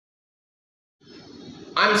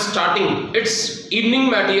I am starting it's evening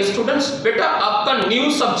में dear students. बेटा आपका न्यू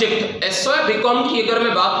सब्जेक्ट एसवाई बीकॉम की अगर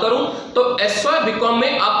मैं बात करूं तो एसवाई बीकॉम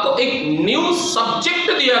में आपको एक न्यू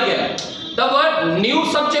सब्जेक्ट दिया गया है। द वर्ड न्यू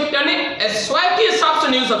सब्जेक्ट यानी एसवाई के हिसाब से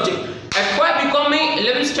न्यू सब्जेक्ट। एफवाई बीकॉम में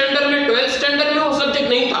 11th स्टैंडर्ड में 12th स्टैंडर्ड में वो सब्जेक्ट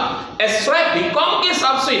नहीं था। एसवाई बीकॉम के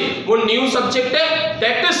हिसाब से वो न्यू सब्जेक्ट है,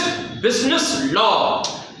 दैट इज बिजनेस लॉ।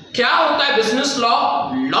 क्या होता है बिजनेस लॉ?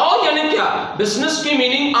 लॉ यानी क्या? बिजनेस की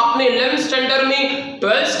मीनिंग आपने 11th स्टैंडर्ड में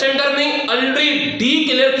 12th स्टैंडर्ड में ऑलरेडी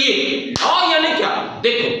क्लियर की। लॉ यानी क्या?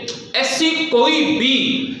 देखो ऐसी कोई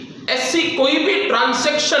भी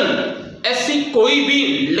ट्रांजैक्शन, ऐसी कोई भी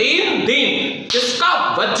लेन देन जिसका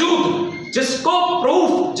वजूद, जिसको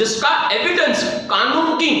प्रूफ, जिसका एविडेंस कानून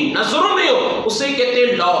की नजरों में हो उसे कहते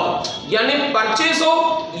हैं लॉ। यानी परचेज हो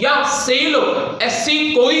या सेल हो,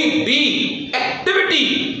 ऐसी कोई भी एक्टिविटी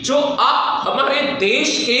जो आप हमारे देश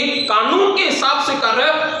के कानून के हिसाब से कर रहे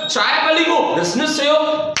हो, चाहे भले वो बिजनेस से हो,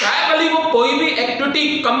 चाहे भले वो कोई भी एक्टिविटी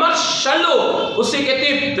कमर्शियल हो, उसे कहते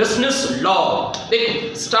हैं बिजनेस लॉ।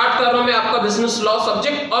 देखो स्टार्ट कर रहा हूं मैं आपका बिजनेस लॉ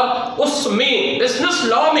सब्जेक्ट, और उसमें बिजनेस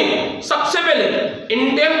लॉ में सबसे पहले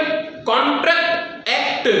Indian contract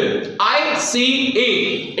act ICA,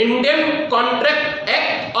 Indian contract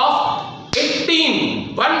act of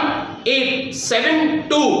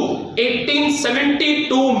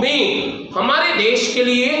 1872 में हमारे देश के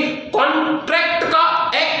लिए कॉन्ट्रैक्ट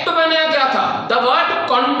का एक्ट बनाया गया था। द वर्ड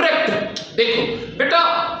कॉन्ट्रैक्ट, देखो बेटा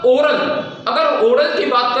ओरल, अगर ओरल की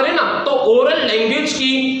बात करें ना तो ओरल लैंग्वेज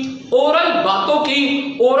की, ओरल बातों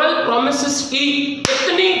की, ओरल प्रोमिसेस की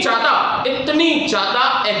इतनी ज्यादा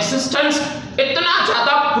एग्जिस्टेंस, इतना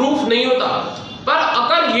ज्यादा प्रूफ नहीं होता। पर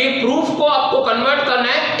अगर ये प्रूफ को आपको कन्वर्ट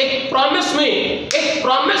करना है एक प्रॉमिस में, एक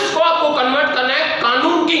प्रॉमिस को आपको कन्वर्ट करना है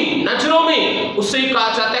कानून की नजरों में, उसे कहा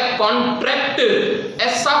जाता है कॉन्ट्रैक्ट।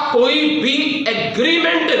 ऐसा कोई भी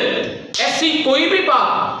एग्रीमेंट, ऐसी कोई भी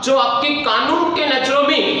बात जो आपके कानून के नजरों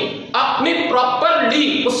में आपने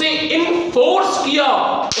प्रॉपरली उसे इनफोर्स किया,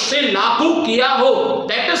 उसे लागू किया हो,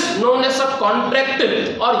 that is known as a contract.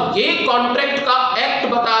 और ये कॉन्ट्रैक्ट का एक्ट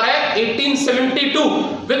बता रहा है 1872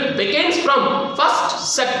 विच बिगिंस फ्रॉम 1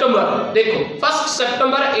 सितंबर। देखो 1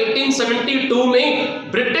 सितंबर 1872 में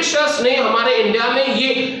ब्रिटिशर्स ने हमारे इंडिया में ये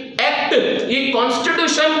एक्ट, ये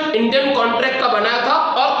कॉन्स्टिट्यूशन इंडियन कॉन्ट्रैक्ट का बनाया था,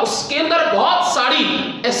 और उसके अंदर बहुत सारी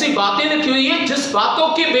ऐसी बातें लिखी हुई है जिस बातों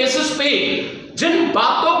के बेसिस पे, जिन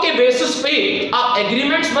बातों के बेसिस पे आप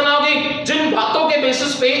एग्रीमेंट्स बनाओगे, जिन बातों के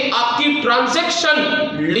बेसिस पे आपकी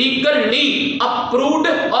ट्रांजैक्शन लीगली अप्रूव्ड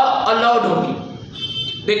और अलाउड होगी।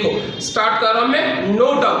 देखो स्टार्ट कर रहा हूं मैं।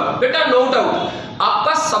 नो डाउट बेटा, नो डाउट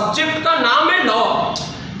आपका सब्जेक्ट का नाम है लॉ।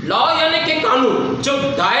 लॉ यानी कि कानून, जो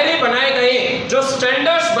दायरे बनाए गए, जो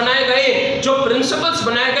स्टैंडर्ड्स बनाए गए, जो प्रिंसिपल्स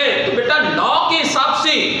बनाए गए, तो बेटा लॉ के हिसाब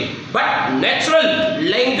से, बट नेचुरल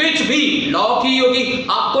लैंग्वेज भी लॉ की होगी।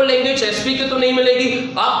 आपको लैंग्वेज एसपी की तो नहीं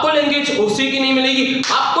मिलेगी, आपको लैंग्वेज ओसी की नहीं मिलेगी,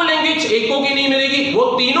 आपको लैंग्वेज एको की नहीं मिलेगी, वो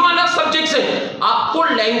तीनों अलग सब्जेक्ट्स हैं। आपको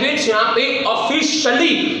लैंग्वेज यहाँ पे ऑफिशियली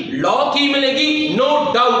लॉ की मिलेगी,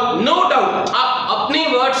 नो डाउट, नो डाउट। आप अपने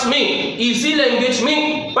वर्ड्स में, इजी लैंग्वेज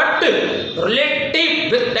में, but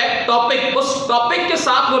related with that topic, उस टॉपिक के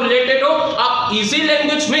साथ वो रिलेटेड हो, आप इजी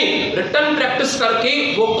लैंग्वेज में रिटन प्रैक्टिस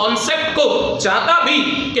करके वो कॉन्सेप्ट को ज्यादा भी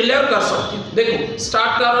क्लियर कर सकते हैं। देखो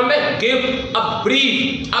स्टार्ट कर रहा हूं मैं। गिव अ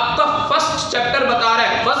ब्रीफ, आपका फर्स्ट चैप्टर बता रहा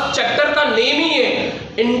है, फर्स्ट चैप्टर का नेम ही है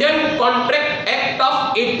इंडियन कॉन्ट्रैक्ट एक्ट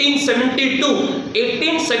ऑफ 1872।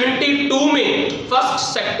 1872 में 1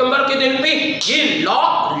 सितंबर के दिन पे ये लॉ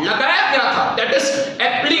लगाया गया था, दैट इज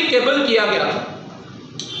एप्लीकेबल किया गया था।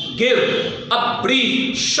 Give a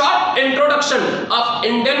brief short introduction of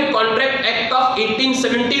Indian Contract Act of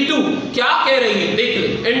 1872। क्या कह रही है देख ले।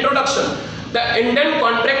 Introduction. The Indian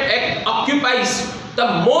Contract Act occupies the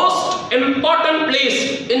most important place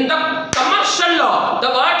in the commercial law।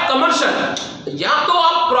 The word commercial, या तो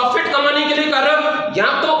आप प्रॉफिट कमाने के लिए कर रहे हो, या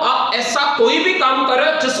तो आप ऐसा कोई भी काम कर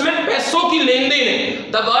रहे हो जिसमें पैसों की लेन देन है।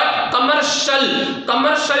 द वर्ड कमर्शियल,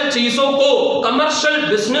 कमर्शियल चीजों को, कमर्शियल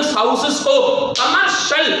बिजनेस हाउसेस को,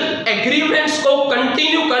 कमर्शियल एग्रीमेंट्स को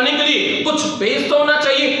कंटिन्यू करने के लिए कुछ बेस तो होना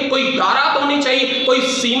चाहिए, कोई धारा तो होनी चाहिए, कोई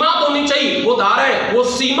सीमा तो होनी चाहिए। वो धारा है, वो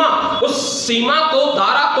सीमा, उस सीमा को,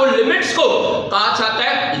 धारा को, लिमिट्स को कहा जाता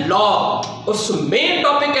है लॉ। उस मेन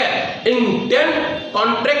टॉपिक है इंडियन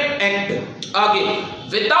कॉन्ट्रैक्ट एक्ट। आगे,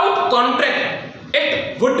 without contract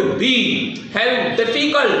it would be held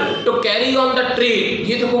difficult to carry on the trade।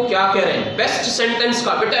 ये देखो क्या कह रहे हैं, बेस्ट सेंटेंस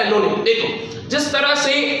का बेटा इन्होंने। देखो जिस तरह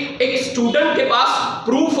से एक स्टूडेंट के पास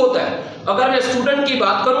प्रूफ होता है, अगर मैं स्टूडेंट की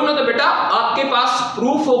बात करूं ना तो बेटा आपके पास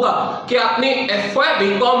प्रूफ होगा कि आपने एफवाई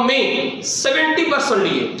बीकॉम में 70%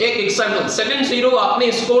 लिए। एक एग्जांपल 70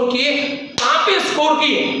 आपने स्कोर किए, कहां पे स्कोर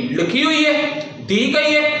किए लिखी हुई है, दी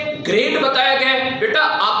गई है, ग्रेड बताया गया है। बेटा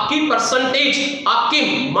आपकी परसेंटेज आपकी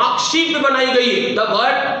मार्कशीट में बनाई गई है। द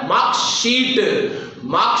वर्ड मार्कशीट,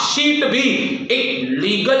 मार्कशीट भी एक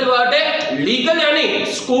लीगल वर्ड है। लीगल यानी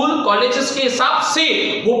स्कूल कॉलेजेस के हिसाब से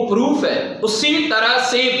वो प्रूफ है। उसी तरह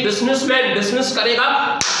से बिजनेसमैन बिजनेस करेगा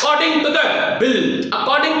according to the bill,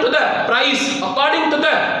 according to the price, according to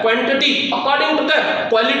the quantity, according to the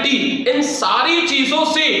quality. इन सारी चीजों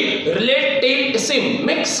से रिलेटेड इसे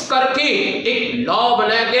मिक्स करके एक लॉ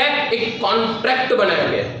बनाया गया, एक कॉन्ट्रैक्ट बनाया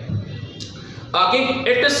गया। आगे,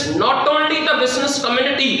 it is not only the business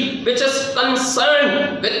community which is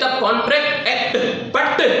concerned with the contract act,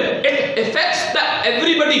 but it affects the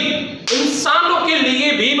everybody. इंसानों के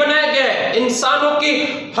लिए भी बनाया गया है, इंसानों के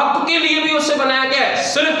हक के लिए भी उसे बनाया गया है।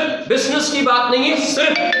 सिर्फ बिजनेस की बात नहीं है,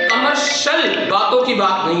 सिर्फ कमर्शियल बातों की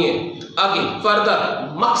बात नहीं है। आगे फर्दर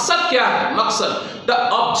मकसद क्या है? मकसद, the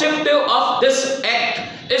objective of this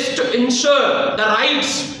act is to ensure the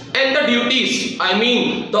rights and the duties, I mean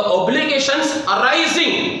the obligations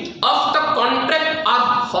arising of the contract are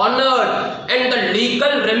honored and the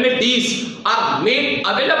legal remedies are made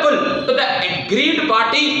available to the agreed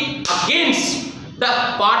party against the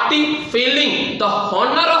party failing the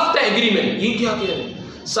honor of the agreement। ये क्या कह रहे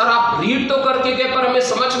हैं sir? आप read तो करके गए पर हमें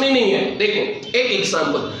समझ में नहीं है। देखो एक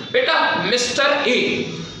एग्जांपल, बेटा मिस्टर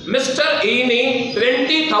ए ने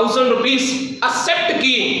 20,000 रुपीज एक्सेप्ट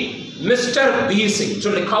किए मिस्टर बी से। जो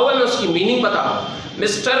लिखा हुआ है मैं उसकी मीनिंग बता रहा हूं।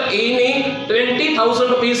 मिस्टर ए ने 20,000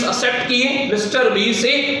 रुपीज एक्सेप्ट किए मिस्टर बी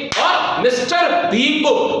से और मिस्टर बी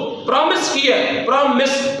को प्रॉमिस किया,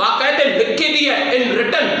 प्रॉमिस बाकायदे लिख के दिया, इन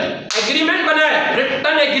रिटन एग्रीमेंट बनाया,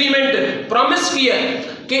 रिटन एग्रीमेंट प्रॉमिस किया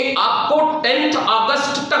कि आपको 10th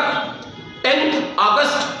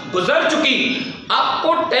अगस्त गुजर चुकी, आपको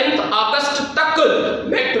 10th अगस्त तक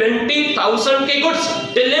मैं 20,000 के गुड्स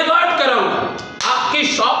डिलीवर्ड कराऊंगा आपकी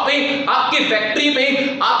शॉप पे, आपकी फैक्ट्री पे,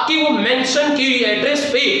 आपकी वो मेंशन की एड्रेस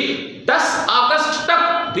पे। 10 अगस्त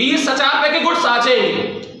तक 20,000 रुपए के गुड्स आ जाएंगे।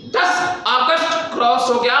 10 अगस्त क्रॉस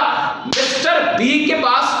हो गया, मिस्टर बी के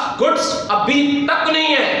पास गुड्स अभी तक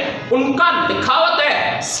नहीं है, उनका लिखावट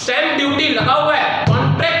है, स्टैंप ड्यूटी लगा हुआ है,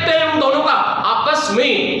 कॉन्ट्रैक्ट है उन दोनों का आपस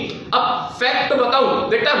में। अब फैक्ट बताऊं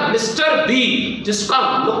बेटा, मिस्टर बी जिसका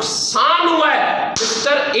नुकसान हुआ है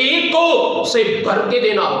मिस्टर ए को उसे भर के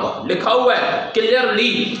देना होगा। लिखा हुआ है clearly,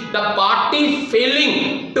 the party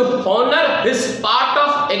failing to Honor his part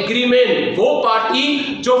of agreement, वो पार्टी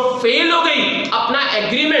जो फेल हो गई अपना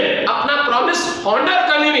एग्रीमेंट, अपना प्रॉमिस हॉनर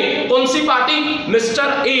करने में, कौन सी पार्टी?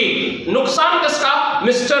 Mister A. नुकसान किसका?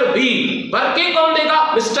 Mister B. भर के कौन देगा?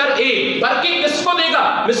 Mister A. भर के किसको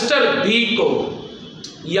देगा? मिस्टर बी को।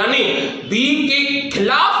 यानी बी के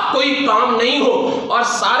खिलाफ कोई काम नहीं हो और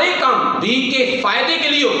सारे काम बी के फायदे के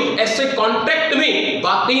लिए हो, ऐसे कॉन्ट्रैक्ट में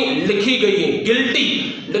बातें लिखी गई है। गिल्टी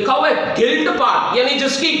लिखा हुआ है, गिल्ट पार्ट यानी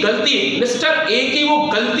जिसकी गलती है, मिस्टर ए की वो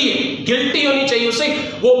गलती है, गिल्टी होनी चाहिए उसे,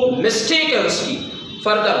 वो मिस्टेक है उसकी।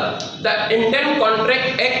 Further, the Indian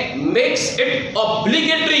Contract Act makes it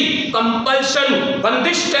obligatory, compulsion,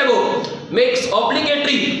 बंदिश है वो, makes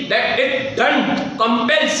obligatory that it done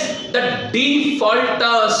compels the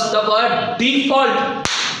defaulters, the word default,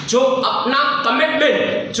 जो अपना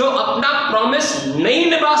कमिटमेंट, जो अपना प्रॉमिस नहीं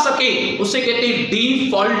निभा सके उसे कहते हैं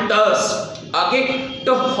डिफॉल्टर्स। आगे,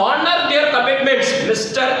 to Honor there commitments,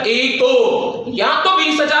 mister A को या तो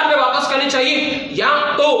 20,000 पे वापस करनी चाहिए या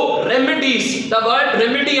तो रेमेडीज, द वर्ड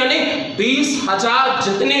रेमेडी यानी 20,000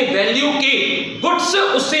 जितने वैल्यू के गुड्स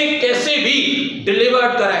उसे कैसे भी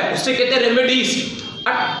डिलीवर्ड कराए, उसे कहते हैं remedies,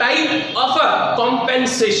 a type of a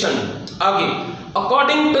compensation. आगे,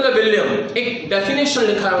 अकॉर्डिंग टू द विलियम, एक डेफिनेशन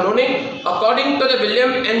लिखा है उन्होंने, according to the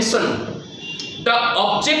William एंसन, the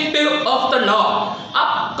objective of the law.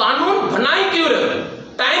 अब कानून बनाए क्यों रहे,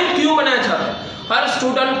 टाइम क्यों बनाया जाता है? हर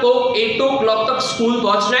स्टूडेंट को 8 o'clock तक स्कूल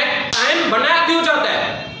पहुंचना है, टाइम बनाया क्यों जाता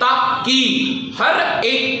है? ताकि हर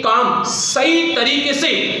एक काम सही तरीके से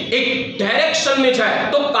एक डायरेक्शन में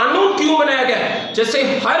जाए। तो कानून क्यों बनाया गया है? जैसे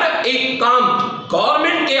हर एक काम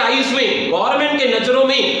गवर्नमेंट के आईज में, गवर्नमेंट के नजरों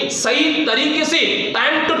में सही तरीके से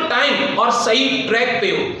टाइम टू टाइम और सही ट्रैक पे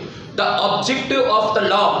हो। The objective of the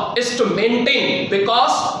law is to maintain,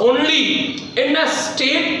 because only in a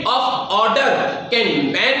state of order can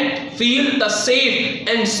man feel the safe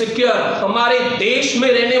and secure। हमारे देश में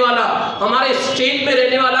रहने वाला, हमारे स्टेट में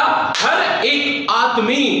रहने वाला हर एक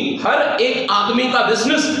आदमी का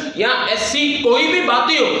बिजनेस या ऐसी कोई भी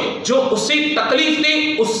बातें हो जो उसे तकलीफ दे,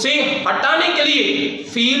 उससे हटाने के लिए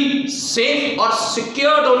फील सेफ और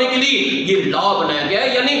सिक्योर्ड होने के लिए ये लॉ बनाया गया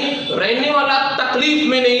है। यानी रहने वाला तकलीफ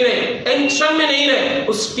में नहीं रहे, टेंशन में नहीं रहे,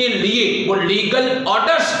 उसके लिए वो लीगल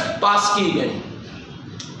ऑर्डर्स पास की गए।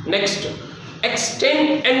 Next,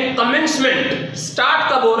 extend and commencement,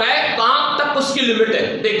 start कब हो रहा है, कहां तक उसकी लिमिट है।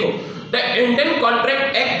 देखो the Indian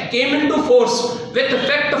contract act came into force with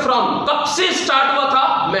effect from, कब से स्टार्ट हुआ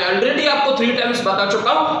था, मैं ऑलरेडी आपको 3 टाइम्स बता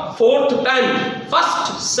चुका हूं, 4th time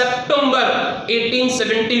 1 September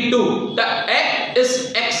 1872। The act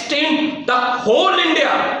is extend the whole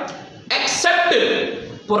India accept,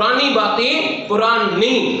 पुरानी बातें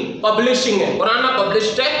पुरानी पब्लिशिंग है, पुराना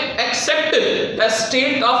पब्लिश्ड है, accept the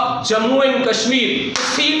state of Jammu and Kashmir.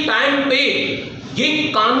 इसी टाइम पे ये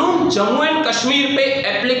कानून जम्मू एंड कश्मीर पे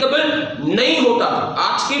एप्लीकेबल नहीं होता।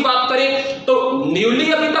 आज की बात करें तो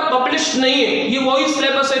न्यूली अभी तक पब्लिश नहीं है, ये वही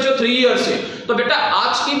सिलेबस है जो 3 इयर्स है। तो बेटा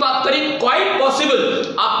आज की बात करें, क्वाइट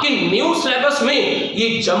पॉसिबल आपके न्यू सिलेबस में ये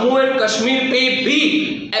जम्मू एंड कश्मीर पे भी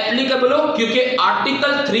एप्लीकेबल हो, क्योंकि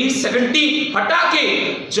आर्टिकल 370 हटा के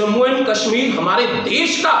जम्मू एंड कश्मीर हमारे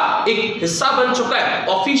देश का एक हिस्सा बन चुका है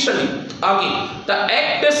ऑफिशियली। आगे, the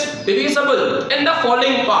act is divisible in the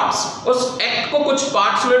following parts, उस एक्ट को कुछ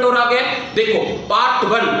पार्ट्स में तोड़ा गया। देखो पार्ट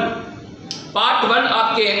 1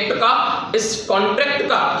 आपके एक्ट का, इस कॉन्ट्रैक्ट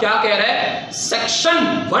का क्या कह रहा है, सेक्शन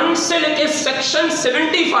 1 से लेके सेक्शन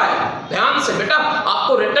 75, ध्यान से बेटा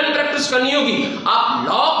आपको रिटन प्रैक्टिस करनी होगी। आप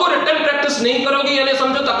लॉ को रिटन प्रैक्टिस नहीं करोगे यानी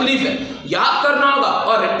समझो तकलीफ है, याद करना होगा।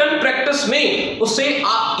 और रिटन प्रैक्टिस में उसे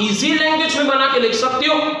आप इजी लैंग्वेज में बना के लिख सकते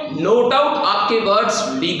हो, नो डाउट आपके वर्ड्स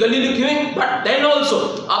लीगली लिखे हुए, बट देन ऑल्सो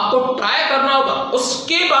आपको ट्राई करना होगा।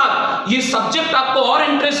 उसके बाद ये सब्जेक्ट आपको और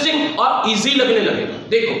इंटरेस्टिंग और इजी लगने लगेगा।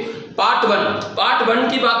 देखो पार्ट 1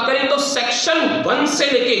 की बात करें तो सेक्शन 1 से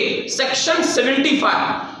लेके सेक्शन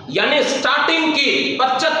 75 यानी स्टार्टिंग के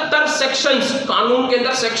 75 सेक्शंस, कानून के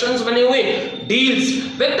अंदर सेक्शंस बने हुए, deals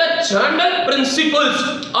with the general principles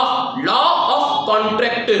of law of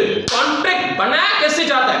contract. Contract बनाया कैसे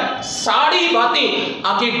जाता है, सारी बातें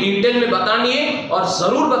आगे डिटेल में बतानी है और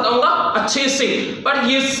जरूर बताऊंगा अच्छे से, पर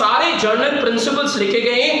ये सारे जनरल प्रिंसिपल्स लिखे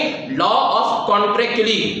गए हैं लॉ ऑफ कॉन्ट्रैक्ट के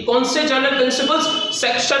लिए। कौन से जनरल प्रिंसिपल्स,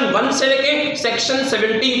 सेक्शन 1 से लेके सेक्शन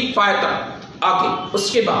 75 तक। आगे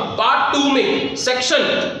उसके बाद पार्ट 2 में सेक्शन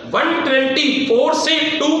 124 से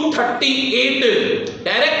 238,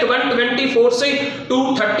 डायरेक्ट 124 से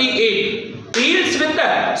 238 deals with the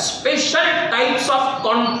special types of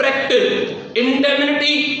contract,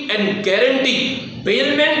 indemnity and guarantee,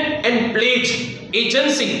 bailment and pledge,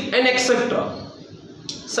 agency and etc.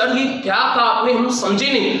 Sir ये क्या कहा आपने, हम समझे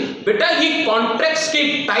नहीं बेटा। ये कॉन्ट्रैक्ट्स के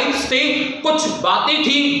टाइप्स थे, कुछ बातें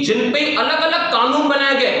थी जिन पे अलग अलग कानून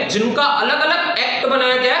बनाया गया, जिनका अलग अलग एक्ट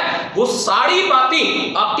बनाया गया, वो सारी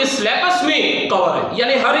बातें आपके सिलेबस में कवर है।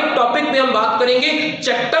 यानी हर एक टॉपिक पे हम बात करेंगे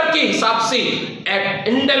चैप्टर के हिसाब से।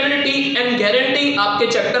 इंडेमनिटी एंड गारंटी आपके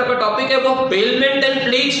चैप्टर का टॉपिक है, वो बेलमेंट एंड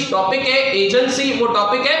प्लेज टॉपिक है, एजेंसी वो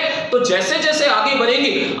टॉपिक है। तो जैसे जैसे आगे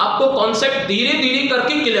बढ़ेंगे आपको कॉन्सेप्ट धीरे धीरे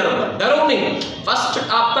करके क्लियर होगा, डरो नहीं। फर्स्ट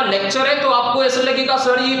आपका लेक्चर है तो आपको ऐसा लगेगा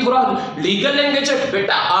सर ये थोड़ा लीगल लैंग्वेज है,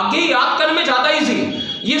 बेटा आगे याद करने में ज्यादा इजी है।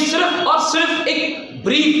 ये सिर्फ और सिर्फ एक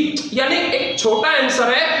ब्रीफ यानी एक छोटा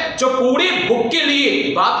आंसर है जो पूरी बुक के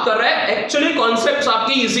लिए बात कर रहा है, एक्चुअली कॉन्सेप्ट्स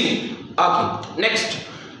आपकी इजी। आगे नेक्स्ट,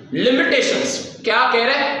 लिमिटेशंस क्या कह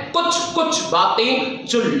रहा है, कुछ बातें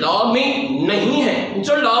जो लॉ में नहीं है,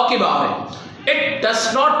 जो लॉ के बाहर है। It does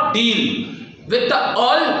not deal with the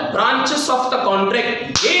all branches of the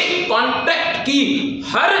contract, ये कॉन्ट्रैक्ट की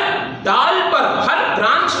हर डाल पर, हर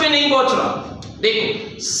ब्रांच पे नहीं पहुंच रहा।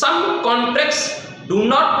 देखो सम contracts do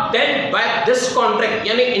not dealt by this contract,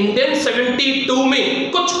 यानी इंडियन 72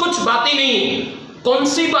 में कुछ बातें नहीं है। कौन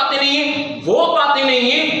सी बातें नहीं है, वो बातें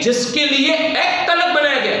नहीं है जिसके लिए एक्ट अलग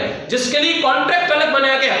बनाया गया, जिसके लिए कॉन्ट्रैक्ट अलग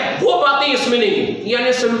बनाया गया, वो बातें इसमें नहीं है।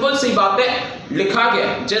 यानी सिंपल सी बात है, लिखा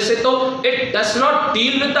गया जैसे तो it does not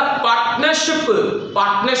deal with the partnership,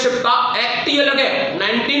 partnership का एक्ट ही अलग है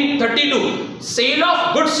 1932। सेल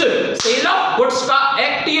ऑफ गुड्स का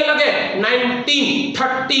एक्ट ही अलग है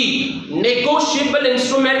 1930। नेगोशिएबल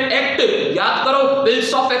इंस्ट्रूमेंट एक्ट, याद करो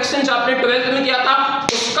बिल्स ऑफ एक्सचेंज आपने 12th में किया था,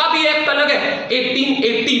 उसका भी एक्ट अलग है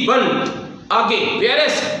 1881। आगे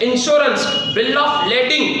whereas insurance, bill of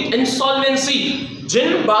lading, insolvency,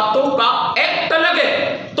 जिन बातों का एक्ट अलग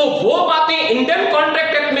है तो वो बातें इंडियन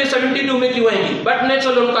कॉन्ट्रैक्ट एक्ट में 72 में क्यों आएंगी, बट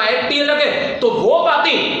नेचुरल उनका एक्ट ही अलग है तो वो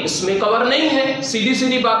बातें इसमें कवर नहीं है।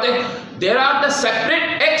 सीधी बात है। There are the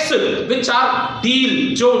separate acts which are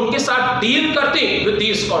deal, जो उनके साथ डील करते विद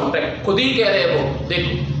दिस कॉन्ट्रैक्ट, खुद ही कह रहे हैं वो।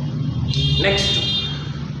 देखो next,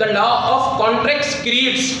 the law of contracts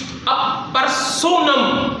creates a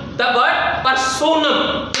पर्सोनम। The word पर्सोनम,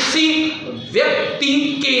 किसी व्यक्ति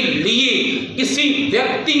के लिए, किसी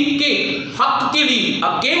व्यक्ति के हक के लिए,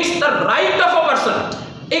 against the right of a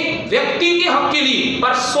person, एक व्यक्ति के हक के लिए,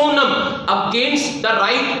 पर्सोनम against the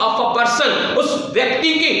right of a person, उस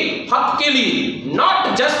व्यक्ति के हक के लिए,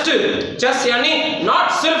 नॉट जस्ट यानी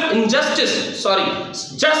नॉट सिर्फ इनजस्टिस, सॉरी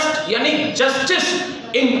जस्ट यानी जस्टिस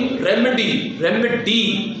इन रेमेडी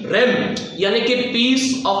यानी कि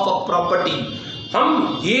पीस ऑफ अ प्रॉपर्टी।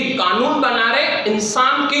 हम ये कानून बना रहे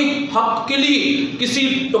इंसान के हक के लिए, किसी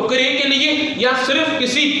टुकड़े के लिए या सिर्फ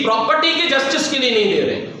किसी प्रॉपर्टी के जस्टिस के लिए नहीं दे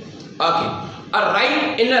रहे। आगे, a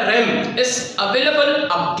right in a realm is available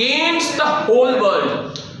against the whole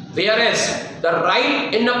world, whereas the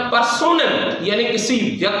right in a personam यानी किसी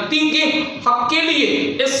व्यक्ति के हक के लिए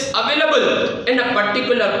is available in a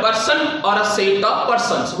particular person or a set of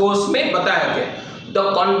persons, वो उसमें बताया गया। The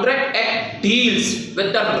Contract Act deals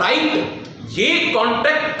with the right, ये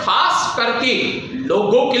कॉन्ट्रैक्ट खास करके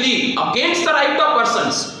लोगों के लिए, against the right of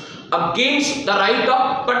persons, against the right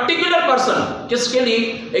of particular person. किसके लिए?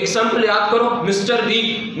 एग्जाम्पल याद करो, मिस्टर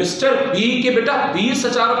बी के बेटा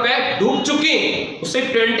 20,000 रुपए डूब चुके हैं, उसे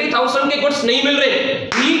 20,000 के गुड्स नहीं मिल रहे,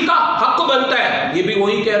 बी का हक बनता है, ये भी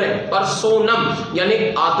वही कह रहे हैं, पर्सोनम यानी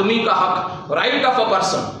आदमी का हक, right of a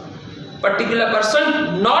person, particular person,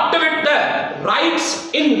 not with the rights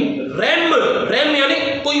in rem यानी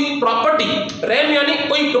कोई प्रॉपर्टी, रेम यानी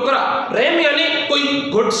कोई टुकड़ा, रेम यानी कोई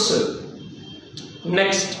गुड्स।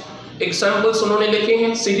 नेक्स्ट एग्जांपल्स उन्होंने लिखे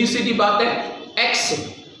हैं, सीधी सीधी बात है,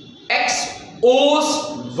 एक्स ओस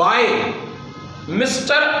वाई,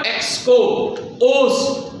 मिस्टर एक्स को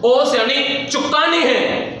ओस यानी चुकाने हैं,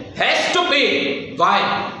 हैज टू पे वाई,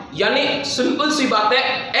 यानी सिंपल सी बात है,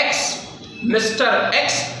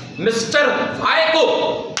 मिस्टर वाई को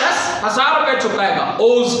 10,000 रुपए चुकाएगा,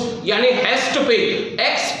 ओज यानी हैज टू पे,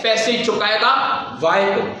 एक्स पैसे चुकाएगा वाई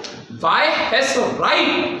को, why has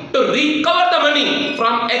right to recover the money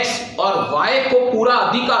from x, और वाई को पूरा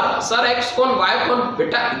अधिकार, सर एक्स कौन वाई कौन,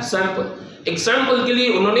 बेटा एग्जाम्पल के लिए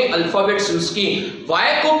उन्होंने अल्फाबेट्स यूज की,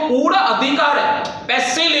 वाई को पूरा अधिकार है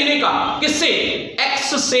पैसे लेने का, किससे?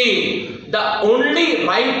 एक्स से। The only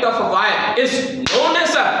right of Y is known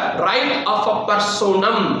as a right of a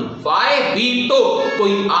पर्सोनम, Y भी तो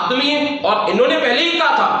कोई आदमी है, और इन्होंने पहले ही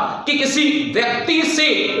कहा था कि किसी व्यक्ति से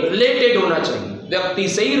रिलेटेड होना चाहिए, व्यक्ति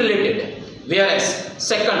से ही रिलेटेड है। Whereas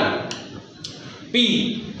second,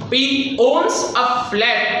 P owns a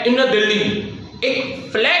flat in Delhi, एक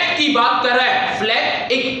फ्लैट की बात कर रहा है,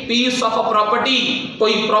 फ्लैट एक पीस ऑफ अ प्रॉपर्टी,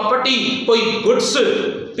 कोई goods,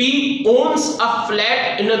 P owns a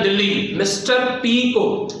flat in Delhi, mister P को,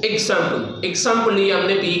 एग्जाम्पल लिया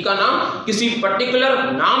हमने, P का नाम, किसी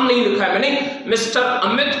पर्टिकुलर नाम नहीं लिखा है मैंने, मिस्टर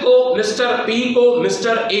अमित को, मिस्टर P को,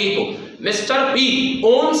 मिस्टर A को, mister P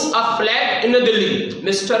owns a flat in Delhi,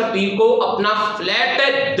 mister P को अपना फ्लैट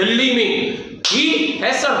है दिल्ली में, he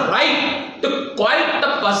has a right to quiet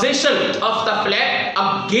the possession of the flat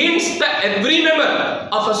against the every member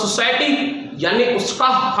of a society, यानी उसका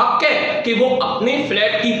हक है कि वो अपने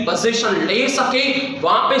फ्लैट की पोजीशन ले सके,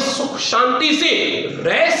 वहां पे सुख शांति से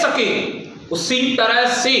रह सके। उसी तरह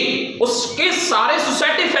से उसके सारे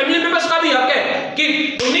सोसाइटी फैमिली मेंबर्स का भी हक है कि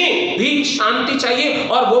उन्हें भी शांति चाहिए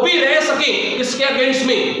और वो भी रह सके, किसके अगेंस्ट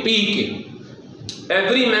में? पी के।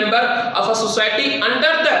 Every member of a society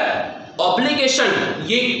under the obligation,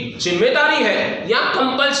 ये जिम्मेदारी है या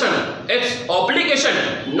compulsion, it's obligation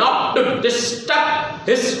not to disturb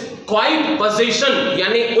his quiet position,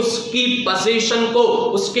 यानी उसकी पोजीशन को,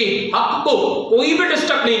 उसके हक को कोई भी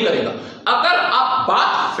डिस्टर्ब नहीं करेगा। अगर आप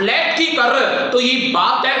बात फ्लैट की कर रहे हो तो ये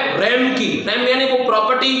बात है रैम की, रैम यानी कोई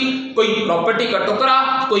प्रॉपर्टी का टुकड़ा,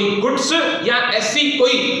 कोई गुड्स या ऐसी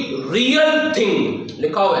कोई रियल थिंग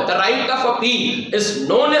लिखा हुआ है। The right of a P is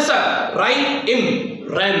known as a right in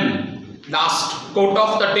RAM. Last coat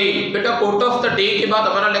of the day, बेटा कोट ऑफ द डे के बाद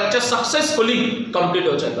हमारा लेक्चर सक्सेसफुली कंप्लीट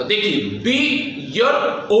हो जाएगा। देखिए, बी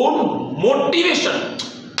योर ओन मोटिवेशन,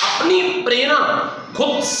 अपनी प्रेरणा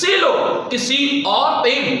खुद से लो, किसी और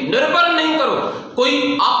पे निर्भर नहीं करो।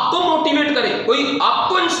 कोई आपको मोटिवेट करे, कोई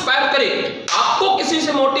आपको इंस्पायर करे, आपको किसी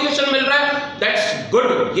से मोटिवेशन मिल रहा है, दैट्स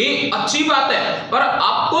गुड, ये अच्छी बात है। पर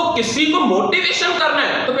आपको किसी को मोटिवेशन करना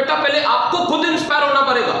है तो बेटा पहले आपको खुद इंस्पायर होना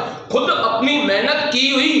पड़ेगा, खुद अपनी मेहनत की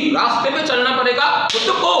हुई रास्ते पे चलना पड़ेगा,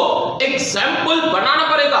 खुद को एग्जाम्पल बनाना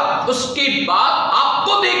पड़ेगा, उसके बाद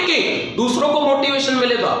आपको देख के दूसरों को मोटिवेशन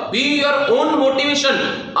मिलेगा। बी योर ओन मोटिवेशन,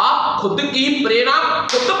 आप खुद की प्रेरणा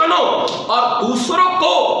खुद बनो और दूसरों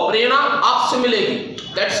को प्रेरणा आपसे मिलेगी।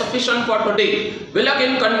 That's sufficient for today. We'll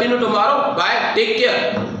again continue tomorrow. Bye. Take care.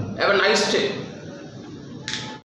 Have a nice day.